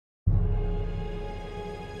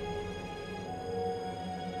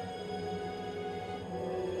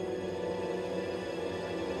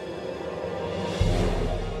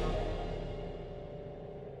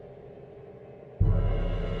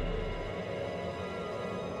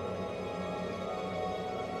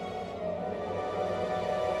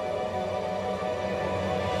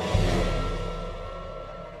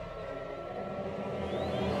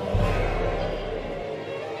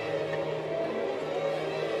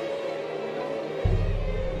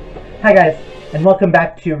Hi guys, and welcome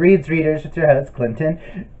back to Reed's Readers with your host,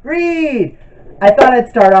 Clinton Reed! I thought I'd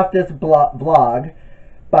start off this vlog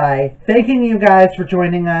by thanking you guys for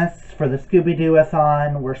joining us for the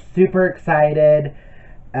Scoobydooathon. We're super excited.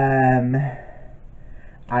 I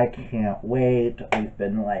can't wait. We've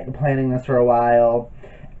been planning this for a while.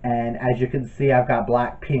 And as you can see, I've got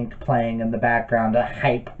Blackpink playing in the background to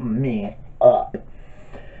hype me up.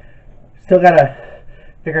 Still gotta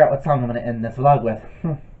figure out what song I'm gonna end this vlog with.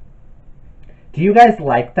 Do you guys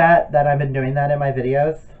like that I've been doing that in my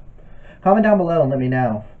videos? Comment down below and let me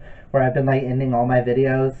know. Where I've been ending all my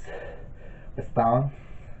videos with songs.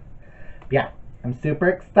 Yeah, I'm super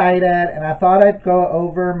excited, and I thought I'd go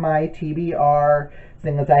over my TBR,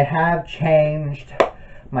 seeing as I have changed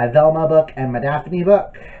my Velma book and my Daphne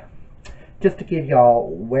book, just to give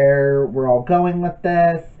y'all where we're all going with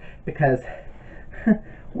this, because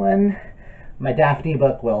when my Daphne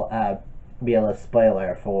book will be a little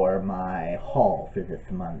spoiler for my haul for this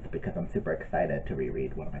month, because I'm super excited to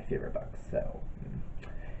reread one of my favorite books. So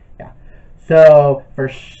yeah, so for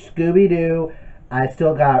Scooby-Doo, I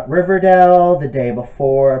still got Riverdale the Day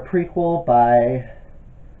Before, a prequel by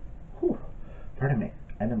pardon me,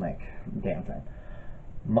 I've been dancing,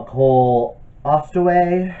 McCall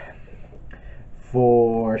Ostaway.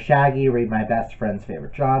 For Shaggy, read my best friend's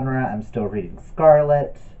favorite genre. I'm still reading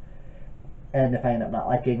Scarlet. And if I end up not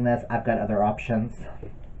liking this, I've got other options.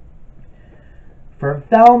 For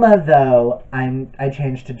Velma, though, I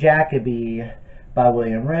changed to Jacoby by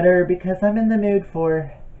William Ritter because I'm in the mood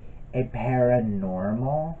for a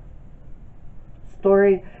paranormal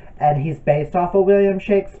story. And he's based off of William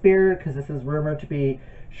Shakespeare, because this is rumored to be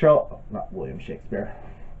Sherlock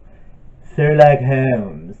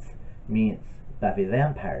Holmes meets Buffy the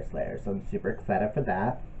Vampire Slayer. So I'm super excited for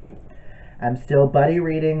that. I'm still buddy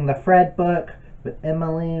reading the Fred book with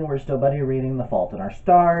Emily. We're still buddy reading The Fault in Our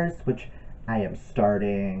Stars, which I am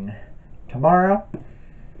starting tomorrow.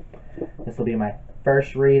 This will be my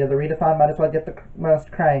first read of the readathon. Might as well get the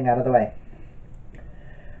most crying out of the way.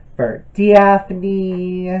 For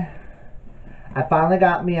Daphne, I finally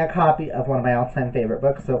got me a copy of one of my all-time favorite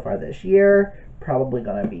books so far this year. Probably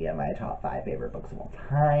going to be in my top 5 favorite books of all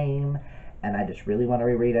time. And I just really want to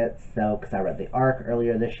reread it, because I read The Ark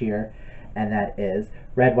earlier this year. And that is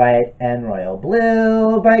Red, White, and Royal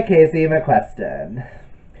Blue by Casey McQuestion.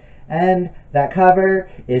 And that cover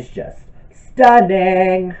is just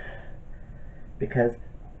stunning, because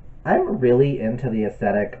I'm really into the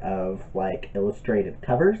aesthetic of illustrated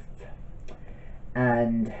covers.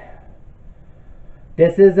 And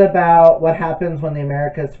this is about what happens when the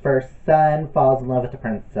America's first son falls in love with the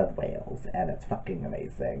Princess of Wales. And it's fucking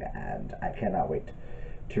amazing, and I cannot wait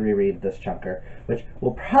to reread this chunker, which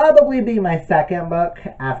will probably be my second book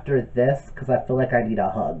after this, because I feel like I need a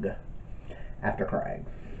hug after crying.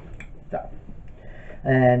 So,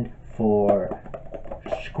 and for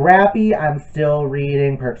Scrappy, I'm still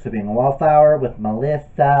reading Perks of Being a Wallflower with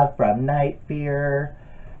Melissa from Night Fear.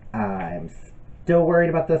 I'm still worried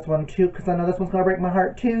about this one too, because I know this one's gonna break my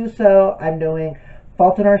heart too, so I'm doing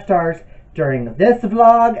Fault in Our Stars during this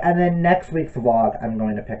vlog, and then next week's vlog I'm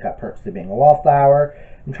going to pick up Perks of Being a Wallflower.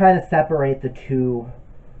 I'm trying to separate the two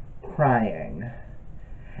crying,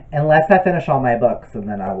 unless I finish all my books, and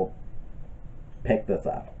then I will pick this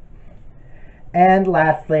up. And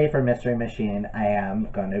lastly, for Mystery Machine, I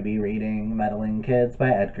am going to be reading Meddling Kids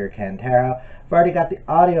by Edgar Cantero. I've already got the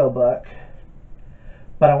audiobook,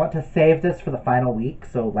 but I want to save this for the final week,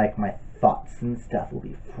 so my thoughts and stuff will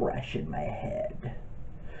be fresh in my head.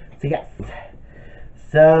 So yes.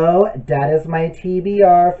 So that is my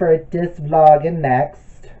TBR for this vlog. And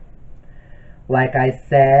next, like I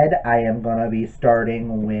said, I am going to be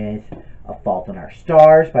starting with A Fault in Our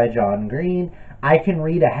Stars by John Green. I can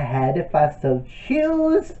read ahead if I so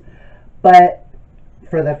choose, but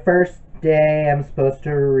for the first day I'm supposed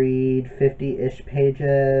to read 50-ish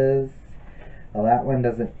pages. Well, that one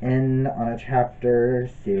doesn't end on a chapter,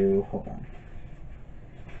 so hold on.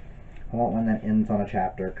 I want one that ends on a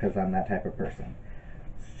chapter, because I'm that type of person.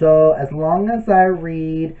 So as long as I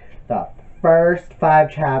read the first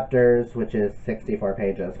 5 chapters, which is 64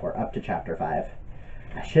 pages, or up to chapter 5,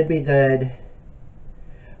 I should be good.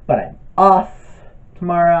 But I'm off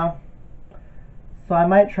tomorrow, so I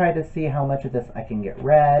might try to see how much of this I can get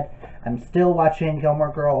read. I'm still watching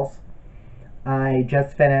Gilmore Girls. I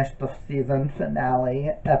just finished the season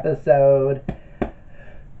finale episode,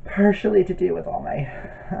 partially to do with all my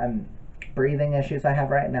breathing issues I have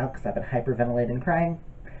right now, because I've been hyperventilating crying,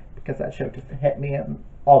 because that show just hit me in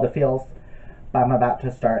all the feels. But I'm about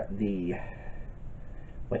to start the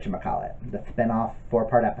whatchamacallit, the spin-off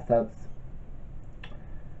 4-part episodes.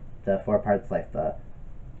 The 4 parts,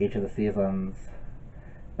 each of the seasons.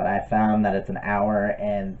 But I found that it's an hour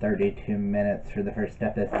and 32 minutes for the first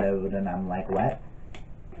episode, and I'm like, what?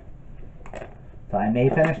 So I may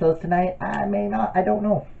finish those tonight, I may not, I don't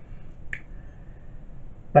know.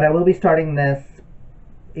 But I will be starting this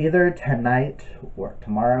either tonight or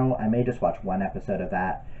tomorrow. I may just watch one episode of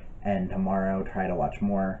that, and tomorrow try to watch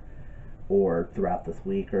more, or throughout this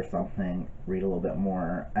week or something, read a little bit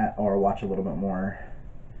more, or watch a little bit more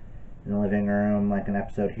in the living room, like an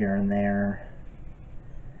episode here and there.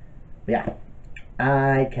 But yeah,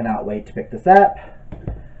 I cannot wait to pick this up.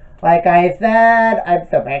 Like I said, I'm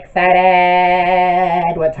super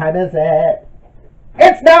excited. What time is it?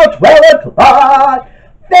 It's now 12 o'clock.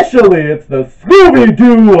 Officially, it's the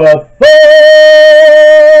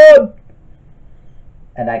Scoobydooathon.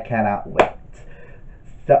 And I cannot wait.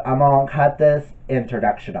 So I'm going to cut this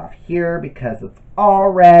introduction off here because it's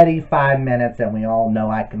already 5 minutes and we all know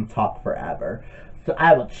I can talk forever. So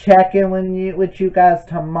I will check in with you guys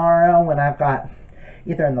tomorrow when I've got,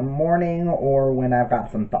 either in the morning or when I've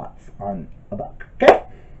got some thoughts on a book. Okay?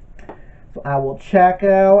 So I will check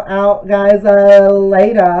out guys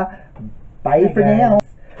later. Bye for now.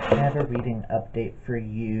 I have a reading update for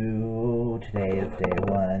you. Today is day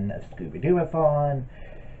 1 of Scoobydooathon.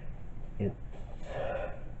 It's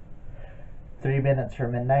 3 minutes for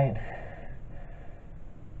midnight.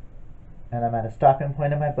 And I'm at a stopping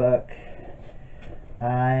point in my book.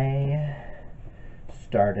 I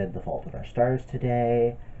started The Fault in Our Stars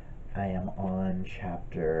today. I am on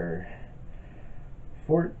chapter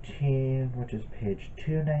 14, which is page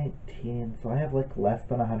 219, so I have like less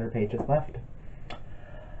than 100 pages left.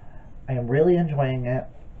 I am really enjoying it.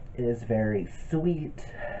 It is very sweet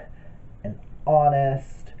and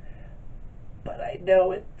honest, but I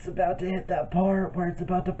know it's about to hit that part where it's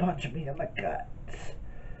about to punch me in the gut.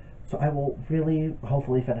 So I will really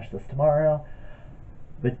hopefully finish this tomorrow.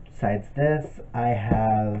 Besides this, I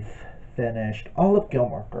have finished all of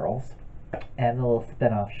Gilmore Girls and the little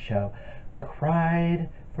spin-off show. Cried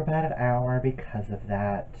for about an hour because of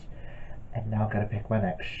that, and now gotta pick my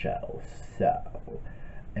next show. So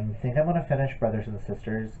I think I'm gonna finish Brothers and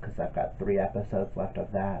Sisters because I've got 3 episodes left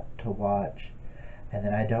of that to watch, and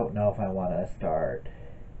then I don't know if I want to start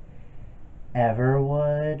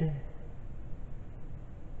Everwood,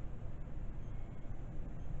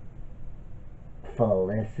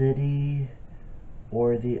 Felicity,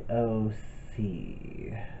 or the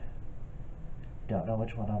OC. Don't know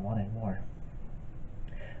which one I'm wanting more.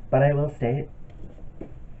 But I will state,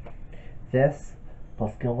 this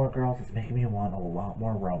plus Gilmore Girls is making me want a lot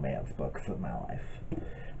more romance books in my life. I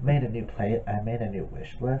made a new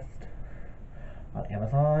wish list on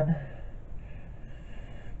Amazon.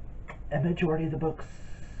 A majority of the books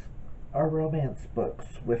are romance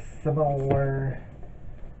books with similar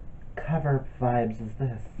cover vibes as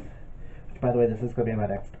this. Which, by the way, this is going to be my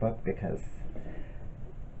next book because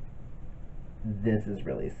this is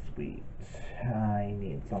really sweet. I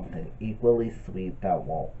need something equally sweet that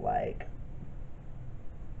won't, like,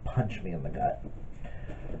 punch me in the gut.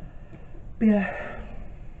 But yeah,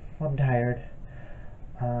 I'm tired.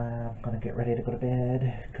 I'm gonna get ready to go to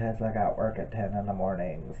bed because I got work at 10 in the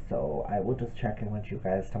morning. So I will just check in with you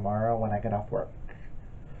guys tomorrow when I get off work.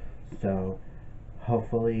 So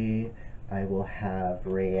hopefully I will have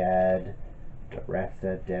read the rest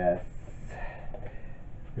of this.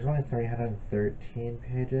 There's only 313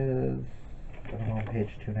 pages. I'm on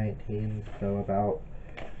page 219, so about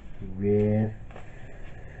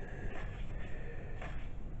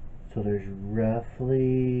so there's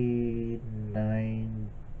roughly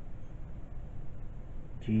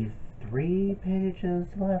 93 pages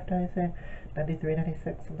left, I think. 93,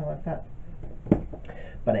 96, something like that.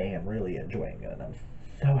 But I am really enjoying it, and I'm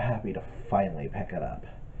so happy to finally pick it up.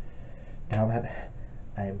 Now that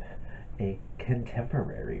I'm a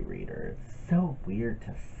contemporary reader, it's so weird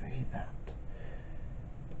to say that.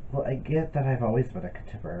 Well, I get that I've always been a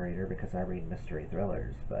contemporary reader because I read mystery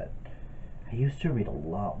thrillers, but I used to read a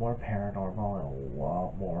lot more paranormal and a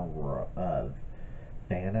lot more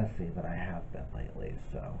fantasy than I have been lately,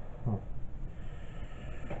 so.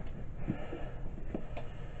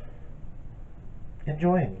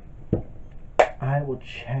 Enjoying. I will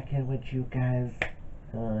check in with you guys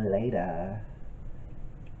later.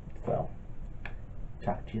 So,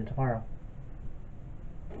 talk to you tomorrow.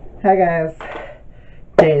 Hi guys.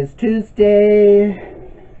 Today is Tuesday,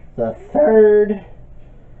 the 3rd,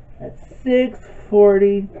 at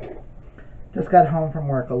 6:40. Just got home from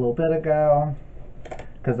work a little bit ago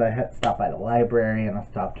because I had stopped by the library and I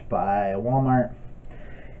stopped by Walmart.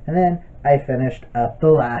 And then I finished up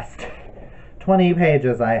the last 20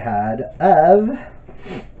 pages I had of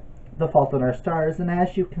The Fault in Our Stars, and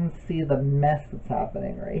as you can see the mess that's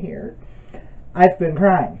happening right here, I've been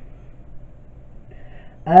crying.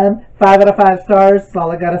 5 out of 5 stars, that's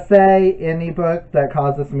all I gotta say. Any book that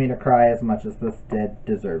causes me to cry as much as this did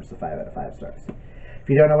deserves a 5 out of 5 stars. If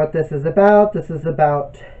you don't know what this is about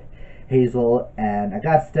Hazel and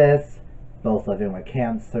Augustus, both living with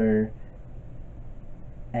cancer,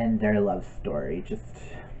 and their love story. Just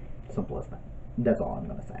simple as that. That's all I'm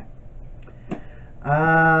gonna say.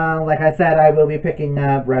 Like I said, I will be picking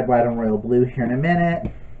up Red, White, and Royal Blue here in a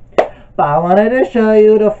minute. But I wanted to show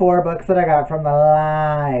you the 4 books that I got from the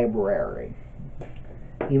library.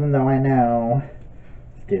 Even though I know,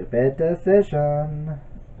 stupid decision.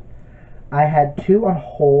 I had 2 on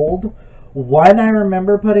hold. One I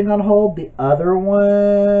remember putting on hold. The other one,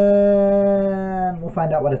 we'll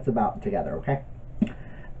find out what it's about together, okay?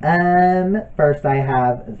 First I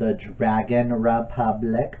have The Dragon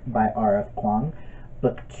Republic by R.F. Kuang,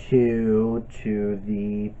 Book 2 to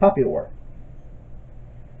the Poppy War.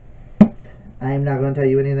 I'm not going to tell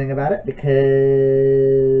you anything about it because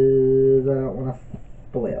I don't want to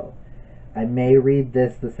spoil. I may read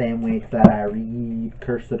this the same week that I read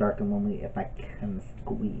Curse the Dark and Lonely if I can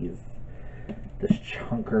squeeze this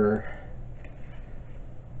chunker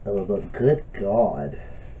of a book. Good God.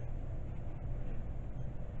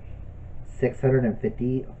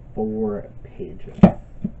 654 pages.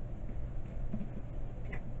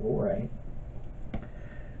 Alright.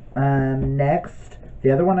 Next,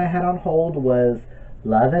 the other one I had on hold was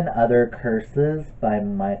Love and Other Curses by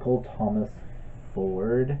Michael Thomas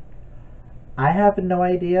Ford. I have no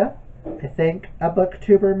idea. I think a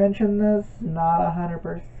booktuber mentioned this, not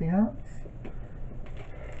 100%.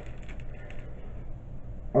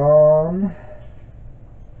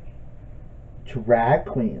 Drag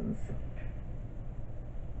queens.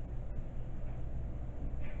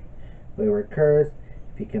 Wayward Curse.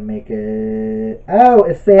 If he can make it... Oh,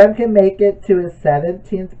 if Sam can make it to his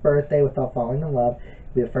 17th birthday without falling in love,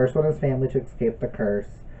 he'll be the first one in his family to escape the curse.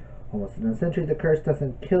 Almost in a century, the curse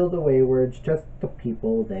doesn't kill the Waywards, just the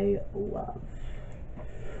people they love.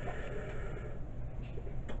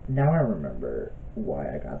 Now I remember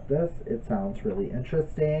why I got this. It sounds really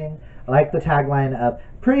interesting. I like the tagline of,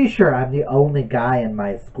 pretty sure I'm the only guy in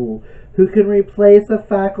my school who can replace a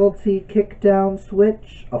faulty kickdown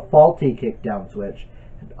switch,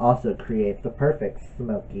 and also create the perfect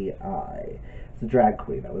smoky eye. It's a drag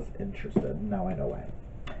queen. I was interested. Now I know why.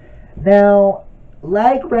 Now,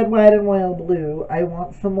 like Red, White, and Royal Blue, I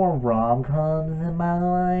want some more rom-coms in my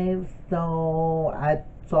life, so I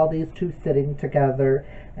saw these 2 sitting together,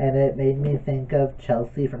 and it made me think of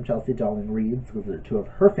Chelsea from Chelsea Darling Reads, because they're 2 of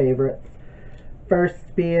her favorites.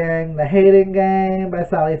 First being The Hating Game by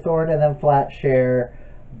Sally Thorne, and then Flat Share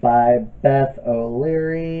by Beth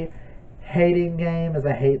O'Leary. Hating Game is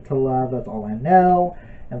a hate to love, that's all I know.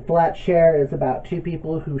 And Flat Share is about 2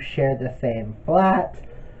 people who share the same flat.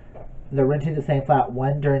 They're renting the same flat,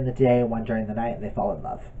 one during the day, one during the night, and they fall in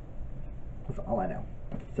love. That's all I know.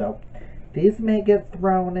 So, these may get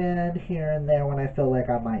thrown in here and there when I feel like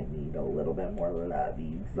I might need a little bit more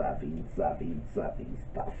lovey stuff.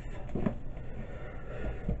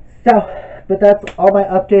 So, but that's all my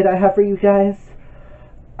update I have for you guys.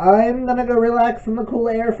 I'm gonna go relax in the cool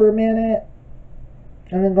air for a minute,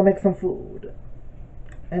 and then go make some food.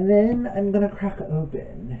 And then I'm gonna crack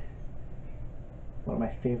open one of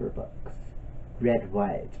my favorite books, Red,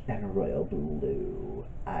 White, and Royal Blue.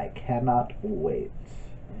 I cannot wait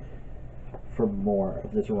for more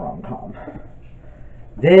of this rom-com.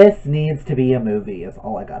 This needs to be a movie, is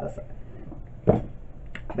all I gotta say. But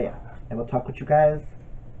yeah, I will talk with you guys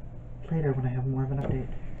later when I have more of an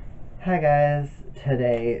update. Hi guys,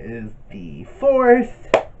 today is the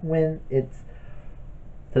 4th, when it's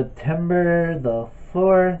September the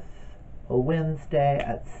 4th, a Wednesday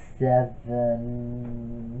at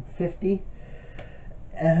 7:50,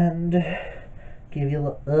 and give you a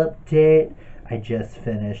little update. I just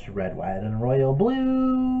finished Red, White, and Royal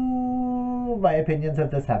Blue. My opinions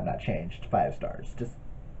of this have not changed. 5 stars, just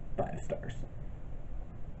 5 stars.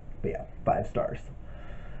 But yeah, 5 stars.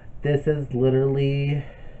 This is literally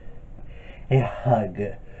a hug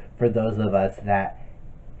for those of us that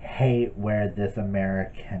hate where this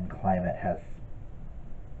American climate has,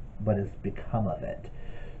 what has become of it.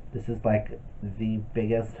 This is like the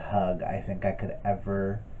biggest hug I think I could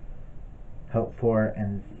ever hope for,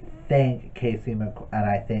 and thank Casey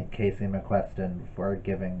McQuestion for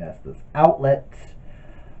giving us this outlet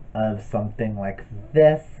of something like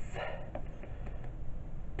this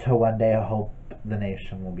to one day hope the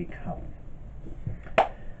nation will become.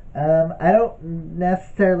 I don't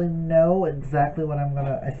necessarily know exactly what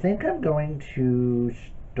I think I'm going to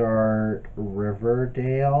start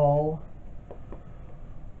Riverdale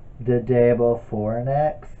the day before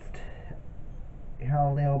next. Here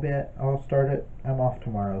a little bit. I'll start it. I'm off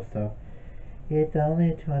tomorrow, so it's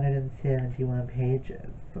only 271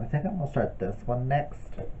 pages. So I think I'm gonna start this one next.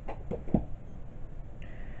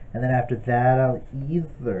 And then after that, I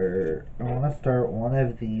want to start one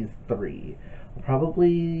of these three. I'll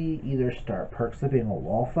probably either start Perks of Being a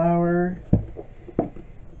Wallflower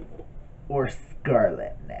or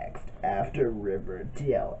Scarlet next after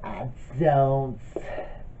Riverdale. I don't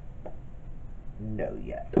know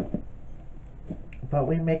yet. But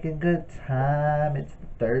we're making good time. It's the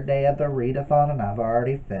third day of the readathon and I've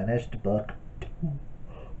already finished book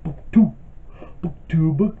two. Book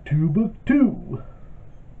two.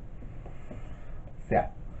 So yeah.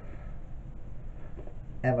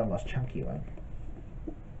 And my most chunky one.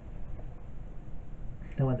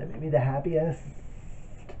 The one that made me the happiest.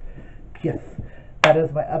 Yes. That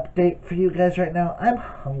is my update for you guys right now. I'm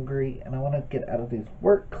hungry and I want to get out of these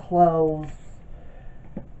work clothes.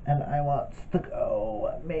 And I want to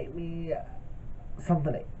go make me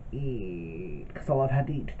something to eat. Because all I've had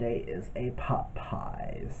to eat today is a pot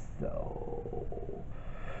pie. So,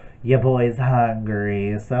 your boy's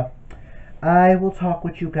hungry. So, I will talk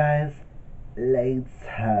with you guys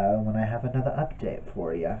later when I have another update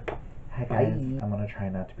for you. Hi guys. I'm going to try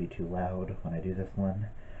not to be too loud when I do this one.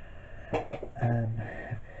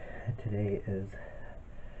 Today is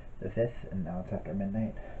the 5th and now it's after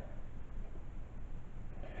midnight.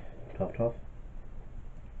 12:12.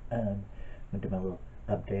 I'm gonna do my little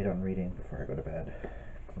update on reading before I go to bed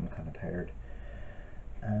because I'm kind of tired.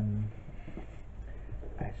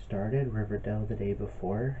 I started Riverdale the day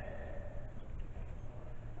before.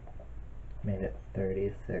 Made it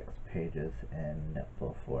 36 pages in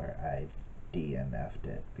before I DNF'd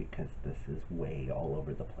it because this is way all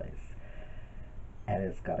over the place. And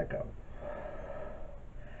it's gotta go.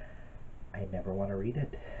 I never want to read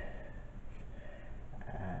it.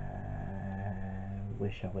 I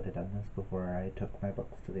wish I would have done this before I took my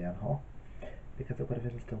books to the unhaul, because it would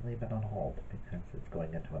have instantly been on hold because it's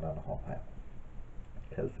going into an unhaul pile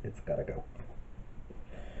because it's gotta go.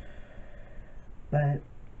 But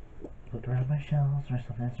looked around my shelves for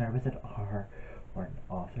something that started with an R or an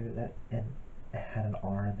author that had an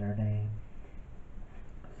R in their name,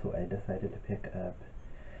 so I decided to pick up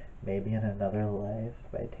Maybe in Another Life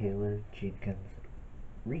by Taylor Jenkins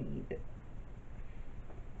Reid,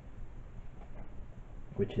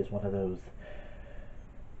 which is one of those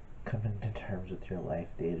coming to terms with your life,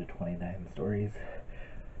 the age of 29 stories.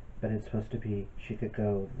 But it's supposed to be, she could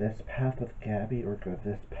go this path with Gabby or go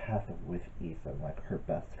this path with Ethan, like her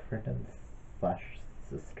best friend and slash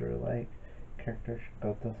sister like character should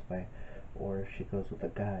go this way, or if she goes with a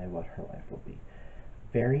guy, what her life will be.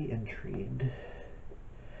 Very intrigued.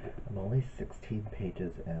 I'm only 16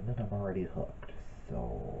 pages in and I'm already hooked.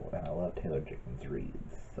 So, and I love Taylor Jenkins Reid,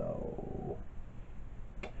 so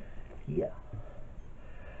yeah.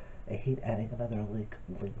 I hate adding another like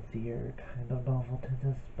lengthier kind of novel to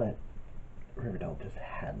this, but Riverdale just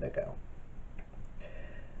had to go.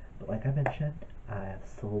 But like I mentioned, I have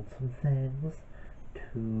sold some things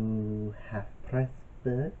to half-price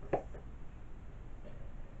books.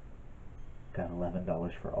 Got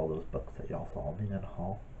 $11 for all those books that y'all saw me in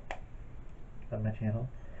haul on my channel.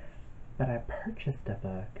 But I purchased a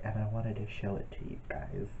book and I wanted to show it to you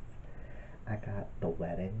guys. I got The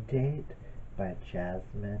Wedding Date by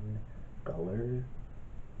Jasmine Gullery.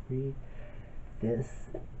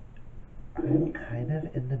 I'm kind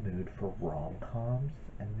of in the mood for rom-coms,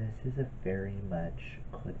 and this is a very much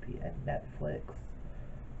could be a Netflix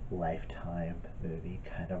Lifetime movie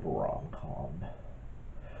kind of rom-com.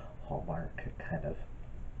 Hallmark kind of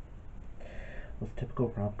those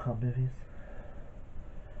typical rom-com movies.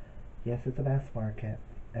 Yes, it's a mass market.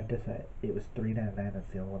 I've decided it was $3.99.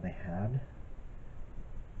 It's the only one they had.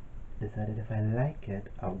 Decided if I like it,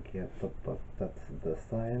 I'll get the book that's the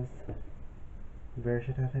size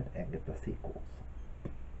version of it and get the sequels.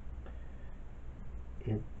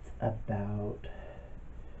 It's about this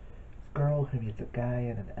girl who meets a guy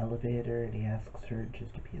in an elevator and he asks her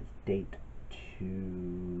just to be his date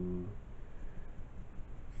to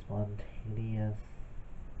spontaneous.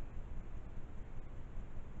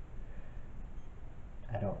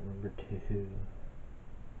 I don't remember to who.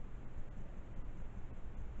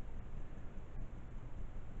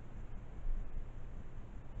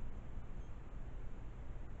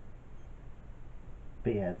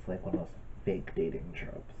 But yeah, it's like one of those fake dating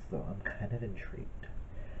tropes, so I'm kind of intrigued.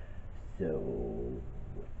 So,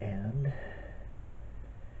 and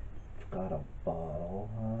it's got a bottle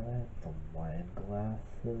on it, some wine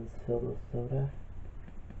glasses filled with soda.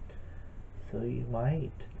 So you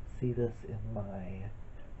might see this in my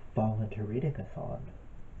Fall Into Reading-a-thon.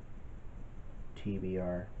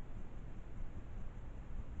 TBR.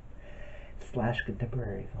 /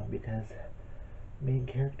 contemporary-thon, because main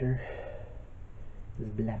character is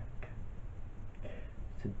black.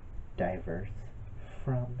 So diverse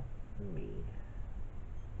from me.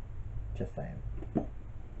 Just saying. But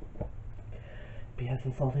yeah,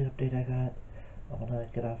 that's all the update I got. I'm gonna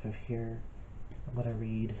get off of here. I'm gonna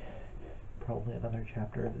read probably another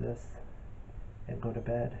chapter of this and go to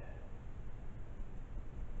bed.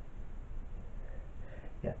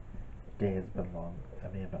 Yeah, day has been long. I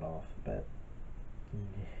may have been off, but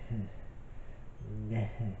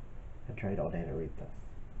I tried all day to read this.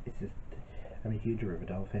 It's just, I'm a huge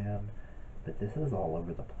Riverdale fan, but this is all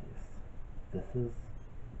over the place.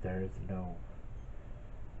 There's no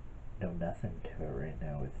nothing to it right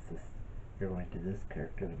now. It's just, you're going to this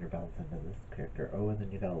character, then you're bouncing to this character. Oh, and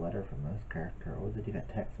then you got a letter from this character. Oh, then you got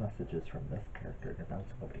text messages from this character, and you're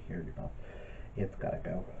bouncing over to here, and you're bouncing. It's gotta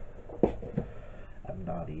go. I'm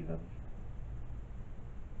not even.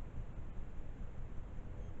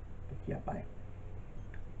 Yeah, bye.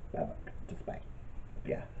 Bye, just bye.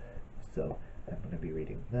 Yeah. So, I'm gonna be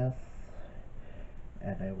reading this,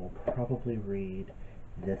 and I will probably read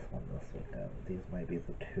this one this weekend. These might be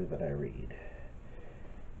the two that I read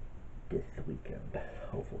this weekend,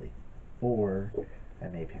 hopefully. Or I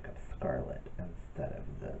may pick up Scarlet instead of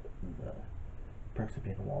the Perks of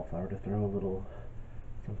Being a Wallflower to throw a little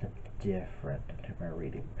something different into my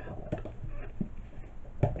reading palette.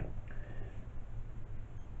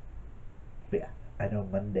 But yeah, I know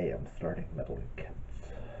Monday I'm starting Meddling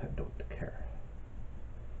Kids. I don't care.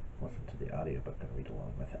 Listen to the audiobook and read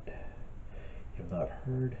along with it. Even though I've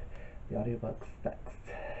heard the audiobook sucks.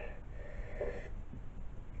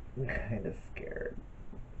 I'm kind of scared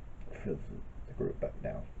for the group book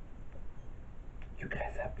now. You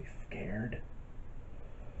guys have me scared.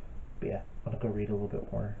 But yeah, I'm gonna go read a little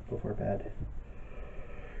bit more before bed.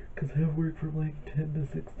 Because I have work from like 10 to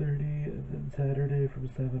 6:30, and then Saturday from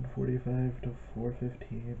 7:45 to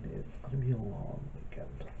 4:15. It's gonna be a long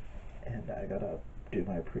weekend. And I gotta do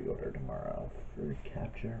my pre-order tomorrow for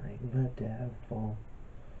Capturing the Devil.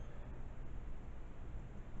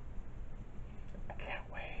 I can't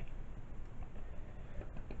wait.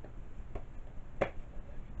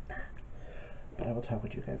 But I will talk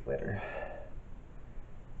with you guys later.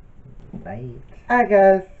 Night. Hi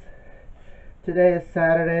guys. Today is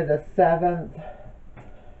Saturday the 7th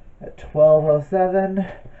at 12:07.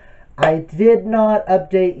 I did not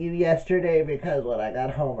update you yesterday because when I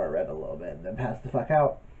got home I read a little bit and then passed the fuck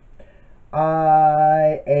out.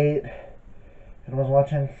 I ate and was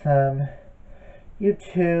watching some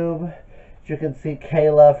YouTube. As you can see,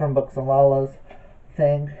 Kayla from Books and Lala's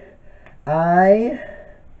thing. I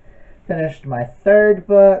finished my 3rd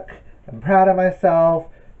book. I'm proud of myself.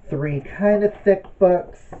 3 kind of thick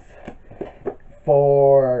books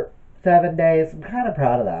for 7 days. I'm kind of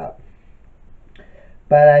proud of that.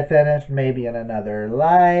 But I finished Maybe in Another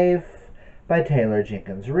Life by Taylor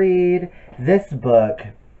Jenkins Reid. This book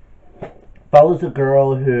follows a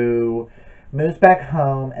girl who moves back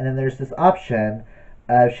home, and then there's this option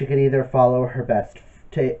of she could either follow her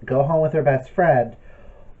go home with her best friend,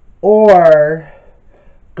 or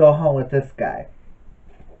go home with this guy.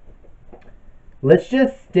 Let's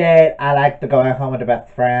just state I like the going home with the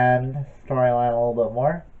best friend storyline a little bit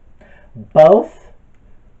more. Both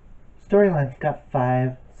storylines got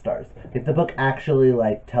 5 stars. If the book actually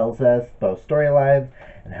tells us both storylines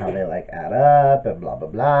and how they add up and blah blah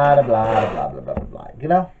blah blah blah blah blah blah blah blah. You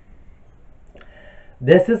know?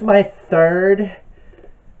 This is my 3rd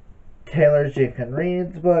Taylor Jenkins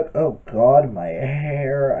Reid's book. Oh god, my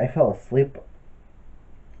hair. I fell asleep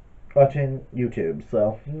watching YouTube,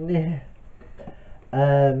 so this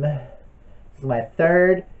is my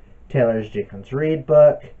 3rd Taylor Jenkins Reid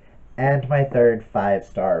book, and my 3rd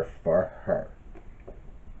 5-star for her.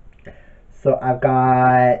 So I've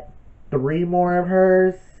got 3 more of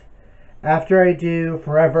hers. After I do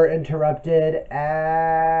Forever Interrupted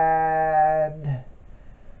and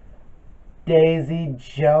Daisy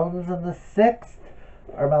Jones in the 6th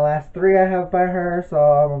are my last 3 I have by her, so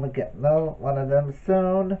I'm gonna get one of them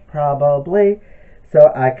soon, probably, so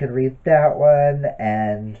I could read that one,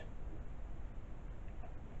 and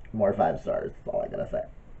more 5 stars, that's all I gotta say.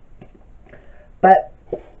 But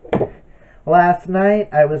last night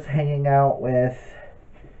I was hanging out with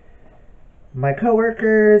my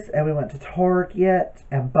coworkers, and we went to Target,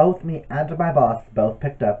 and both me and my boss both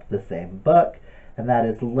picked up the same book, and that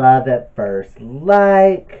is Love at First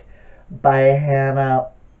Like by Hannah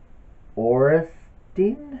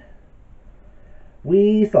Ornstein.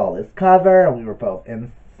 We saw this cover and we were both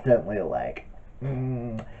instantly like,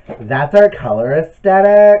 that's our color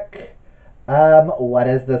aesthetic. What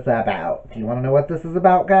is this about? Do you want to know what this is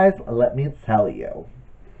about, guys? Let me tell you.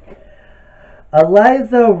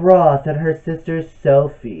 Eliza Roth and her sister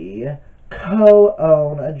Sophie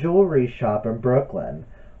co-own a jewelry shop in Brooklyn.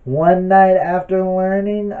 One night after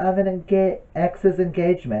learning of an ex's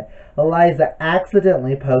engagement, Eliza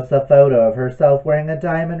accidentally posts a photo of herself wearing a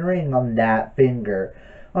diamond ring on that finger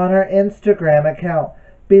on her Instagram account,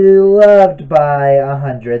 beloved by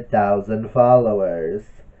 100,000 followers.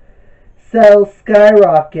 Sales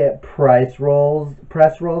skyrocket, press rolls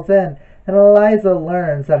in, and Eliza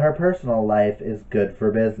learns that her personal life is good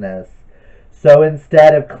for business. So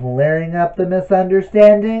instead of clearing up the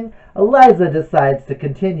misunderstanding, Eliza decides to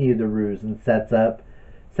continue the ruse and sets out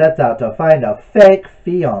to find a fake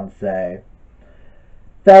fiancé.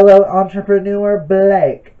 Fellow entrepreneur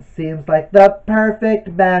Blake seems like the perfect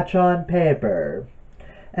match on paper.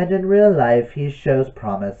 And in real life, he shows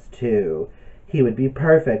promise too. He would be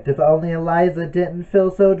perfect if only Eliza didn't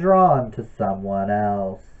feel so drawn to someone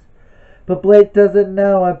else. But Blake doesn't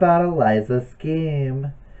know about Eliza's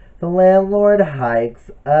scheme. The landlord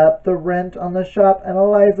hikes up the rent on the shop, and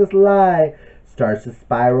Eliza's lie starts to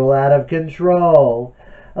spiral out of control.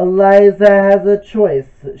 Eliza has a choice.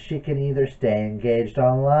 She can either stay engaged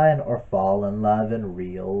online or fall in love in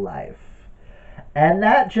real life. And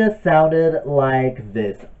that just sounded like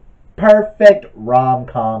this perfect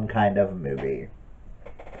rom-com kind of movie,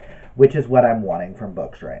 which is what I'm wanting from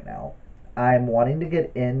books right now. I'm wanting to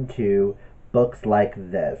get into books like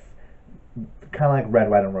this, kind of like Red,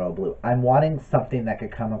 White, and Royal Blue. I'm wanting something that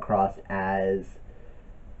could come across as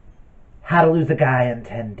How to Lose a Guy in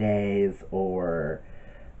 10 Days, or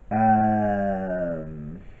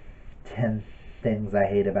 10 Things I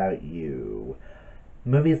Hate About You.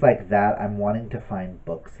 Movies like that. I'm wanting to find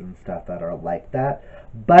books and stuff that are like that.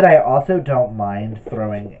 But I also don't mind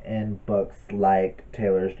throwing in books like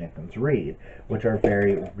Taylor Jenkins Reid, which are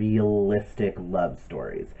very realistic love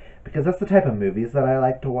stories, because that's the type of movies that I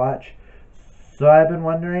like to watch. So I've been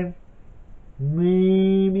wondering,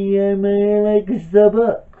 maybe I might like the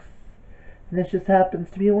books. And this just happens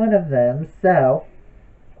to be one of them. So,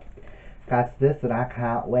 got this and I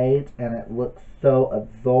can't wait. And it looks so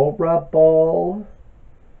adorable.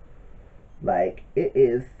 Like, it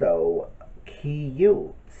is so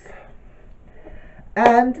cute.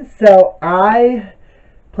 And so I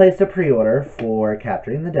placed a pre-order for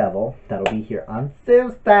Capturing the Devil. That'll be here on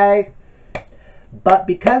Tuesday. But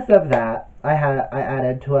because of that, I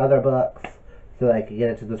added 2 other books so that I could get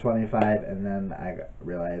it to the 25, and then I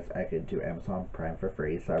realized I could do Amazon Prime for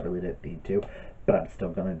free, so I really didn't need to. But I'm still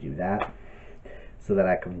going to do that so that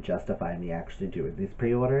I can justify me actually doing these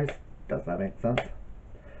pre-orders. Does that make sense?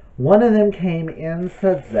 One of them came in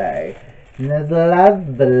today, and there's a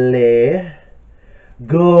lovely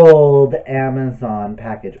gold Amazon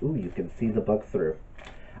package. Ooh, you can see the book through.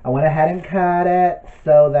 I went ahead and cut it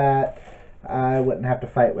so that I wouldn't have to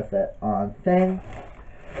fight with it on thing.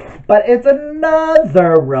 But it's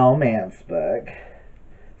another romance book.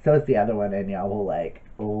 So it's the other one, and y'all will like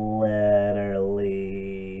literally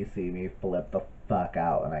see me flip the fuck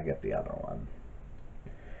out when I get the other one.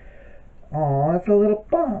 Aw, it's a little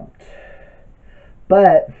bumped.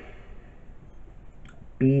 But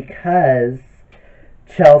because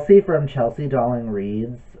Chelsea from Chelsea Darling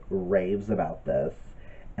Reads raves about this,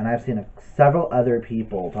 and I've seen several other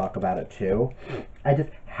people talk about it too, I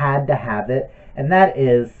just had to have it, and that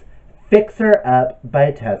is Fix Her Up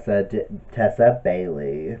by Tessa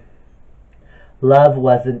Bailey. Love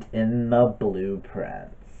wasn't in the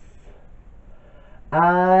blueprints.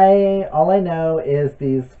 All I know is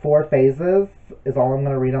these 4 phases is all I'm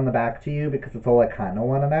going to read on the back to you, because it's all I kind of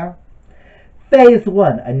want to know. Phase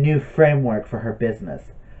 1, a new framework for her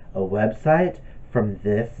business. A website from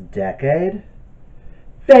this decade.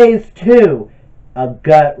 Phase 2, a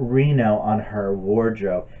gut reno on her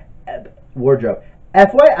wardrobe.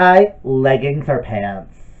 FYI, leggings are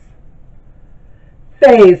pants.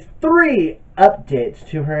 Phase 3, updates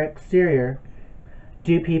to her exterior.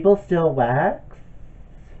 Do people still wax?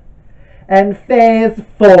 And Phase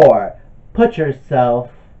 4, put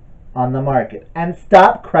yourself on the market and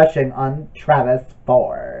stop crushing on Travis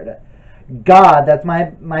Ford. God, that's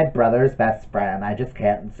my brother's best friend. I just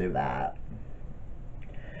can't do that.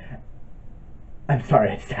 I'm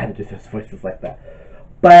sorry, I just had to do those voices like that.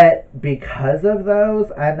 But because of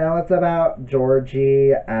those, I know it's about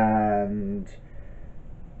Georgie and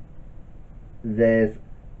this.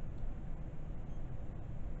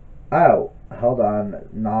 Oh, hold on.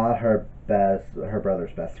 Not her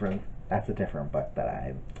brother's best friend. That's a different book that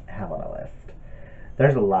I have on a list.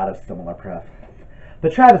 There's a lot of similar prep.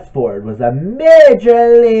 But Travis Ford was a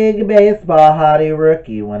Major League Baseball hottie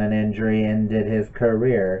rookie when an injury ended his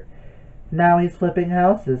career. Now he's flipping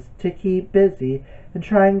houses to keep busy and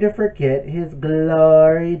trying to forget his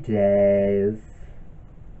glory days.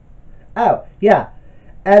 Oh, yeah.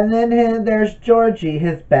 And then there's Georgie,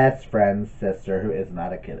 his best friend's sister, who is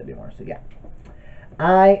not a kid anymore. So, yeah.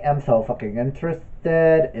 I am so fucking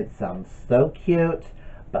interested. It sounds so cute.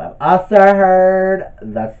 But I've also heard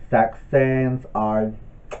the sex scenes are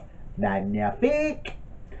magnifique.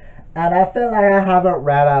 And I feel like I haven't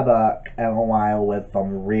read a book in a while with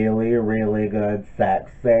some really, really good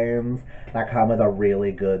sex scenes that come with a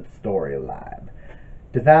really good storyline.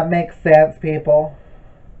 Does that make sense, people?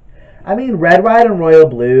 I mean, Red, White, and Royal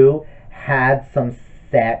Blue had some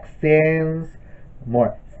sex scenes,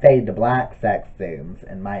 more fade to black sex scenes,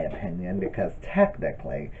 in my opinion, because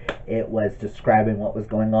technically it was describing what was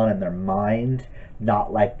going on in their mind,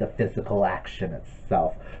 not like the physical action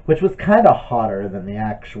itself, which was kind of hotter than the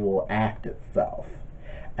actual act itself.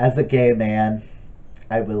 As a gay man,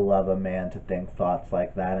 I would love a man to think thoughts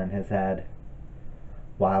like that in his head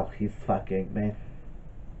while he's fucking me.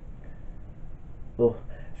 Oh,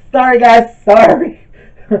 sorry guys, sorry.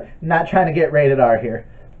 Not trying to get rated R here.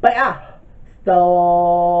 But yeah.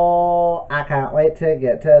 So, I can't wait to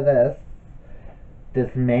get to this.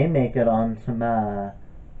 This may make it onto my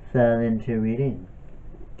fell into reading.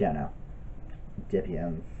 Don't know.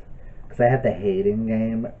 Depends. Because I have the hating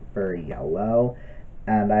game for yellow.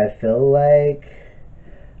 And I feel like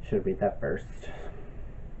I should read that first.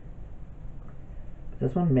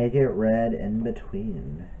 This one may get read in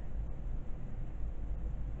between.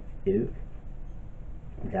 Ew.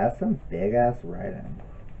 That's some big ass writing.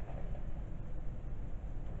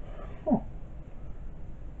 Huh.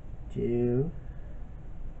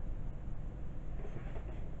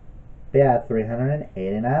 Yeah,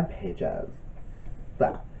 389 pages.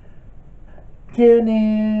 So, 2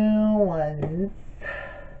 new ones.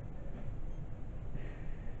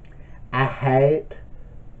 I hate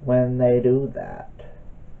when they do that.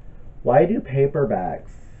 Why do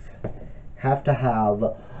paperbacks have to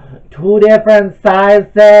have 2 different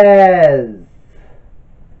sizes?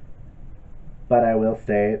 But I will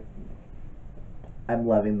state, I'm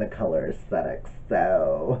loving the color aesthetic,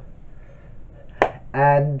 so.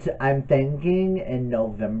 And I'm thinking in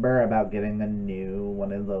November about getting a new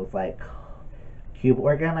one of those like cube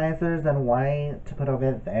organizers in white to put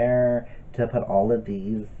over there, to put all of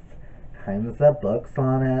these kinds of books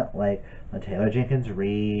on it, like the Taylor Jenkins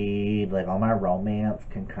Reid, like all my romance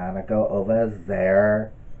can kind of go over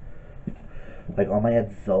there, like all my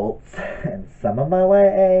adults, and some of my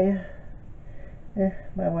YA.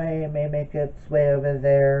 My YA may make its way over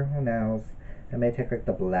there, who knows. I may take like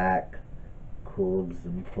the black cubes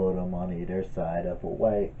and put them on either side of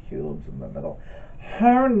white cubes in the middle.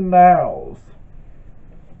 Who knows?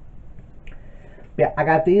 Yeah, I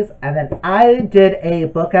got these, and then I did a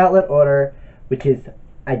book outlet order, which is,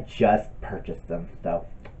 I just purchased them, so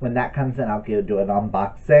when that comes in, I'll do an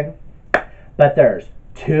unboxing. But there's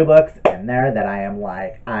 2 books in there that I am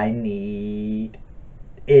like, I need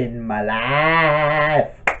in my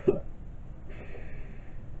life.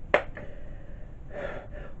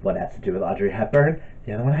 One has to do with Audrey Hepburn,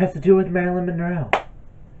 the other one has to do with Marilyn Monroe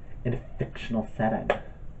in a fictional setting.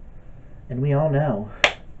 And we all know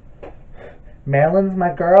Marilyn's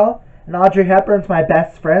my girl, and Audrey Hepburn's my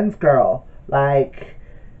best friend's girl. Like,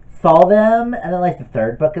 saw them, and then like the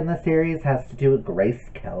 3rd book in the series has to do with Grace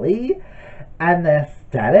Kelly, and the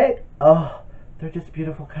aesthetic, oh, they're just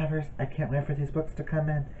beautiful covers. I can't wait for these books to come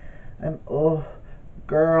in. Oh,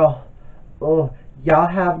 girl, oh, y'all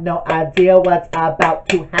have no idea what's about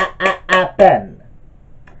to happen.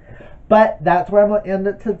 But that's where I'm going to end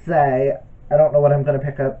it today. I don't know what I'm going to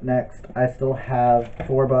pick up next. I still have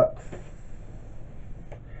 4 books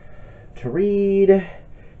to read.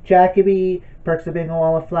 Jacoby, Perks of Being a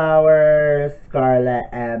Wallflower, Scarlet,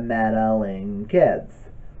 and Meddling Kids.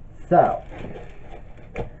 So,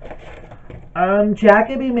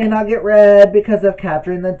 Jacoby may not get read because of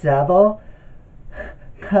Capturing the Devil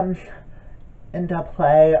comes into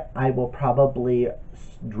play. I will probably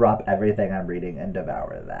drop everything I'm reading and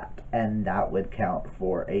devour that. And that would count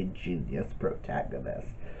for a genius protagonist.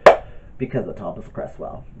 Because of Thomas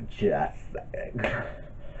Cresswell. Just saying.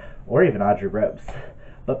 Or even Audrey Ropes.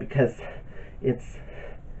 But because it's...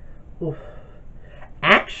 Oof.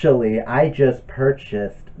 Actually, I just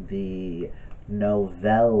purchased the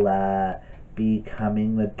novella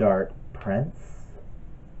Becoming the Dark Prince.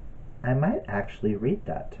 I might actually read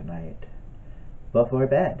that tonight before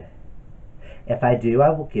bed. If I do, I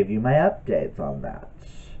will give you my updates on that.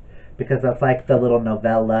 because that's like the little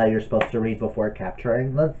novella you're supposed to read before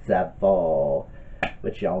capturing the devil,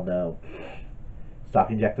 which y'all know.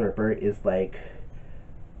 Stalking Jack the Ripper is like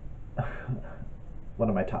one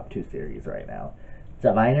of my top 2 series right now.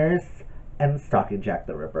 Diviners and Stalking Jack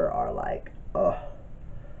the Ripper are like,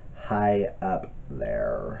 high up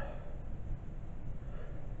there.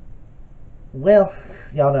 Well,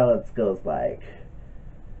 y'all know it goes like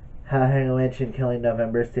How Hang a Witch and Killing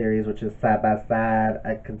November series, which is side by side.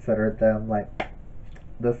 I considered them like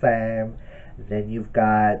the same. Then you've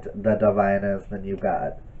got the Diviners. Then you've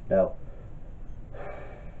got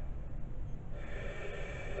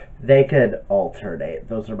they could alternate.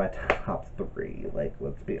 Those are my top 3. Like,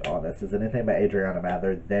 let's be honest. Is anything by Adriana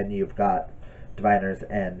Mather? Then you've got Diviners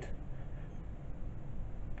and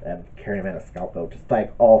Carrie Maniscalco, just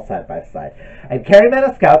like all side by side. And Carrie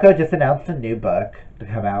Maniscalco just announced a new book to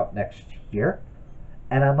come out next year,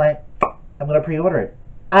 and I'm like, I'm gonna pre-order it.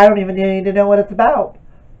 I don't even need to know what it's about,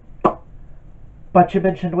 but you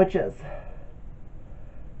mentioned witches.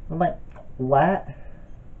 I'm like, what?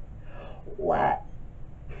 But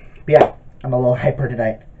yeah, I'm a little hyper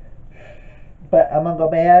tonight, but I'm gonna go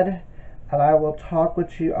bed, and I will talk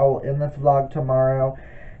with you. I will end this vlog tomorrow,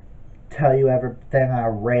 tell you everything I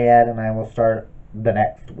read, and I will start the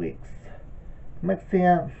next week's. Make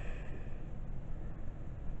sense?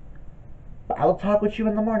 But I will talk with you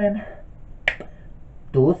in the morning.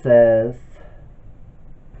 Deuces.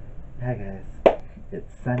 Hi guys,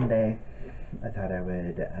 it's Sunday. I thought I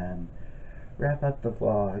would wrap up the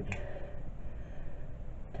vlog,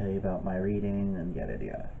 tell you about my reading, and yada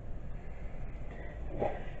yada.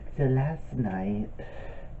 So last night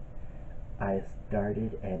I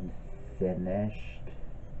started and finished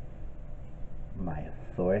my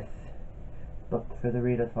 4th book for the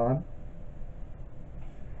readathon,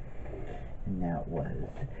 and that was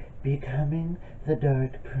Becoming the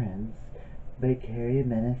Dark Prince by Carrie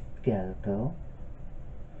Maniscalco,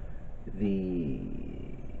 the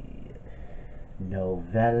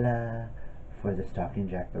novella for the Stalking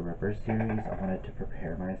Jack the Ripper series. I wanted to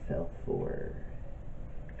prepare myself for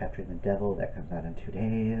Capturing the Devil that comes out in 2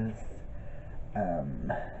 days.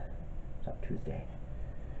 It's not Tuesday.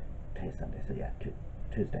 Today's Sunday, so yeah,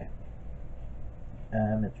 Tuesday.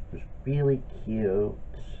 It was really cute.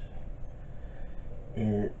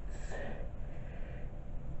 It's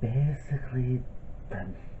basically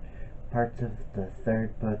from parts of the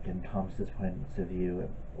 3rd book and Thomas's points of view and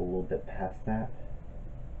a little bit past that,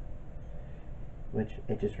 which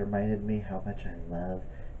it just reminded me how much I love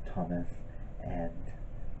Thomas and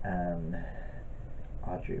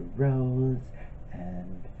Audrey Rose,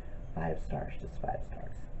 and 5 stars, just 5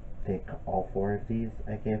 stars. I think all 4 of these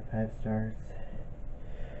I gave 5 stars.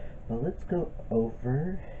 But let's go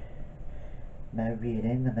over my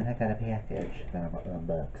reading, and then I got a package that I'm gonna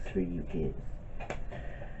unbox for you kids.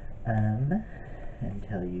 And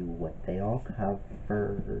tell you what they all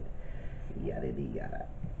covered, yada yada.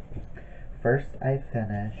 First, I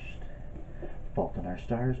finished Fault in Our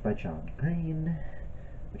Stars by John Green,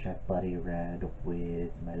 which I buddy read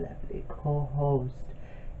with my lovely co-host,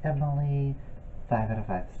 Emily. 5 out of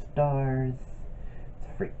 5 stars.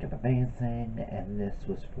 It's freaking amazing, and this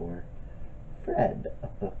was for Fred, a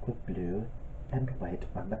book with blue and white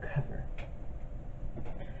on the cover.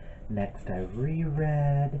 Next, I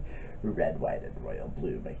reread Red, White, and Royal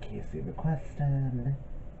Blue by Casey McQuiston.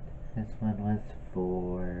 This one was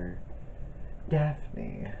for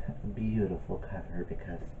Daphne. Beautiful cover,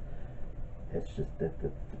 because it's just it's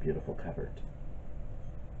a beautiful cover.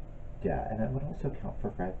 Yeah, and it would also count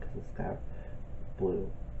for Fred because it's got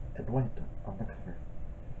blue and white on the cover.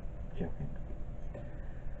 Joking.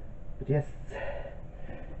 But yes,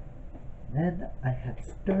 then I had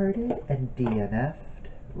started and DNF'd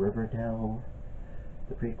Riverdale,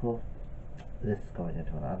 the prequel. This is going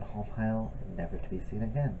into an unhaul pile, never to be seen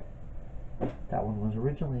again. That one was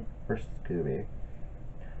originally for Scooby,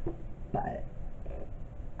 but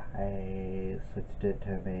I switched it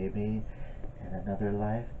to maybe In Another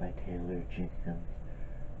Life by Taylor Jenkins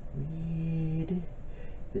Reid.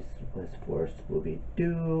 This was for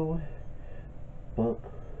Scooby-Doo book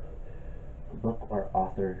or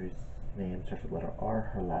author whose name starts with the letter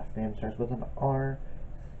R. Her last name starts with an R.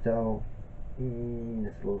 So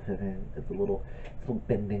it's a little fitting. It's a little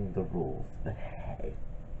bending the rules. But hey,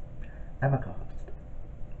 I'm a co-host.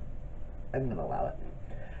 I'm gonna allow it.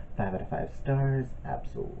 5 out of 5 stars.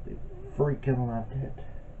 Absolutely freaking loved it.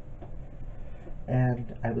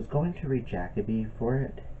 And I was going to read Jacoby for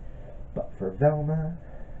it, but for Velma,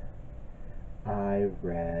 I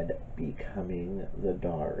read Becoming the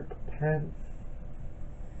Dark Prince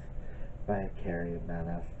by Carrie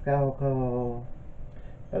Maniscalco.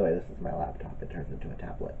 By the way, this is my laptop. It turns into a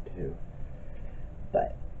tablet too.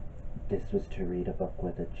 But this was to read a book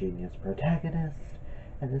with a genius protagonist,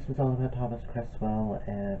 and this was all about Thomas Cresswell,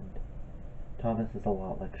 and Thomas is a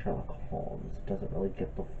lot like Sherlock Holmes. Doesn't really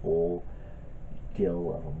get the full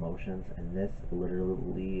deal of emotions, and this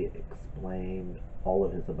literally explained all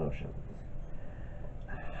of his emotions.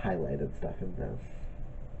 I highlighted stuff in this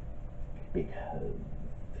because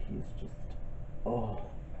he's just, oh,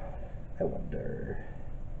 I wonder.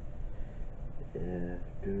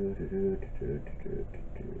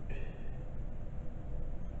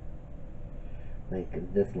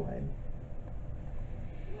 Like this line.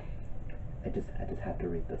 I just have to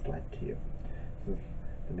read this line to you. This is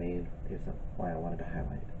the main reason why I wanted to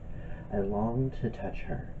highlight. I long to touch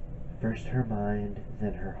her, first her mind,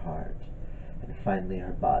 then her heart, and finally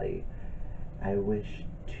her body. I wish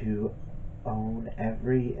to own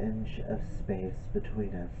every inch of space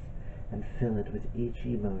between us and fill it with each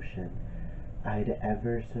emotion I'd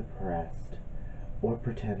ever suppressed or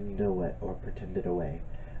pretended away.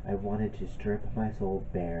 I wanted to strip my soul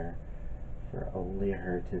bare for only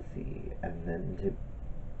her to see, and then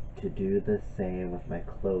to do the same with my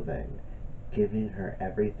clothing, giving her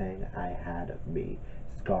everything I had of me,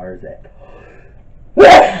 scars and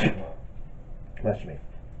Watch me.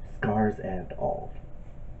 Scars and all.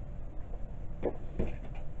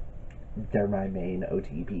 They're my main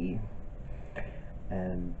OTP.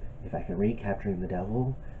 And if I can read Capturing the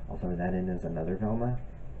Devil, I'll throw that in as another Velma.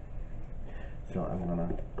 So I'm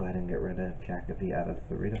gonna go ahead and get rid of Jacopy out of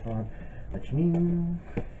the readathon, which means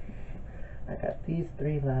I got these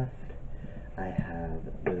 3 left. I have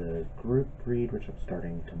the group read, which I'm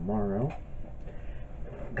starting tomorrow.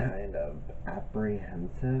 Kind of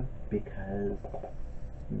apprehensive because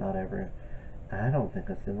I don't think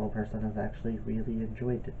a single person has actually really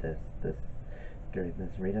enjoyed this during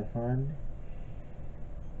this readathon.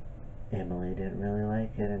 Emily didn't really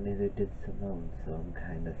like it, and neither did Simone, so I'm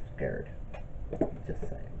kind of scared. Just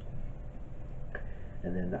saying.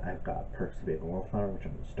 And then I've got Perks of Being a Wallflower, which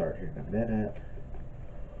I'm going to start here in a minute.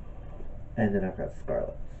 And then I've got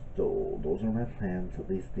Scarlet. So those are my plans, at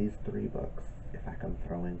least these 3 books. If I can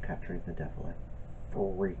throw in Capturing the Devil, I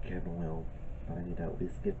freaking will. But I need to at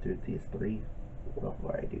least get through these 3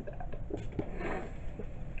 before I do that.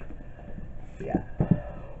 Yeah.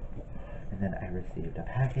 And then I received a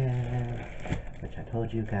package, which I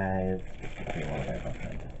told you guys. Okay, well, I most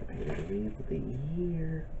anticipated reads of the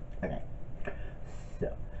year. Okay.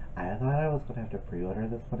 So, I thought I was going to have to pre-order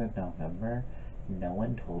this one in November. No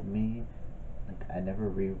one told me. Like, I never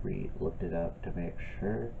looked it up to make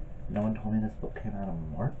sure. No one told me this book came out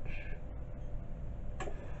in March.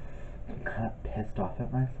 I'm kind of pissed off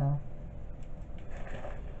at myself.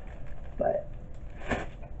 But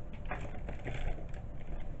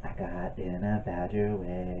I got In a Badger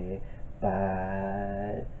Way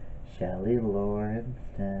by Shelley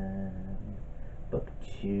Lawrenson. Book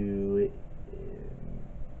 2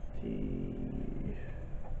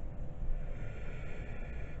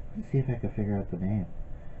 Let's see if I can figure out the name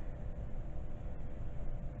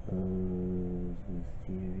of the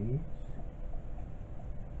series.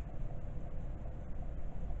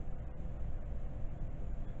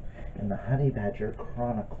 In the Honey Badger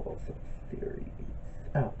Chronicles series.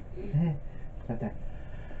 Oh, it's right there.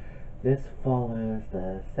 This follows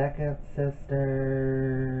the second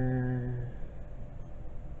sister.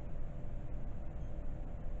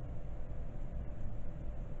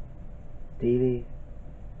 Stevie?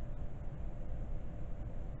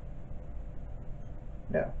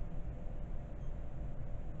 No.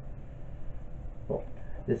 Well,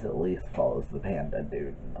 this at least follows the panda dude,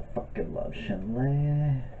 and I fucking love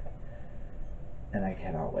Shinley. And I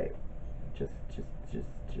cannot wait. Just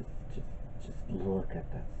look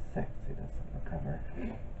at that sexiness on the cover.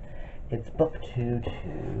 It's book 2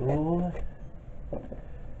 too.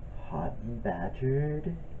 Hot and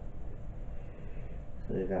Badgered.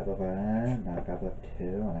 So you got book 1, now I got book 2,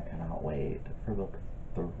 and I cannot wait for book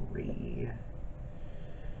 3.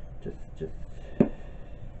 Just look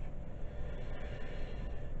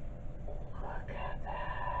at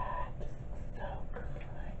that. So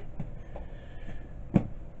good.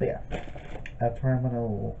 But yeah, that's where I'm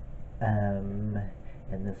gonna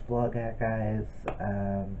end this vlog at, guys.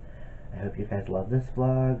 I hope you guys love this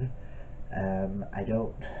vlog.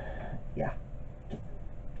 Yeah.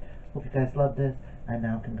 Hope you guys love this. I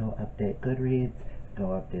now can go update Goodreads, go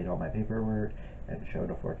update all my paperwork, and show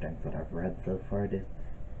the 4 things that I've read so far this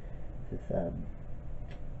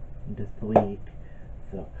week.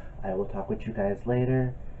 So I will talk with you guys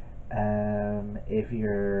later. If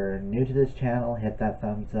you're new to this channel, hit that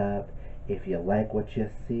thumbs up. If you like what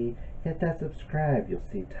you see, hit that subscribe. You'll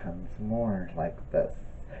see tons more like this.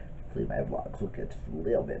 Hopefully my vlogs will get just a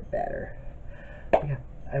little bit better. But yeah,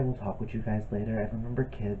 I will talk with you guys later. And remember,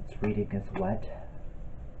 kids, reading is what?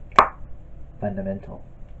 Fundamental.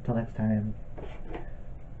 Till next time.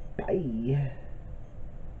 Bye.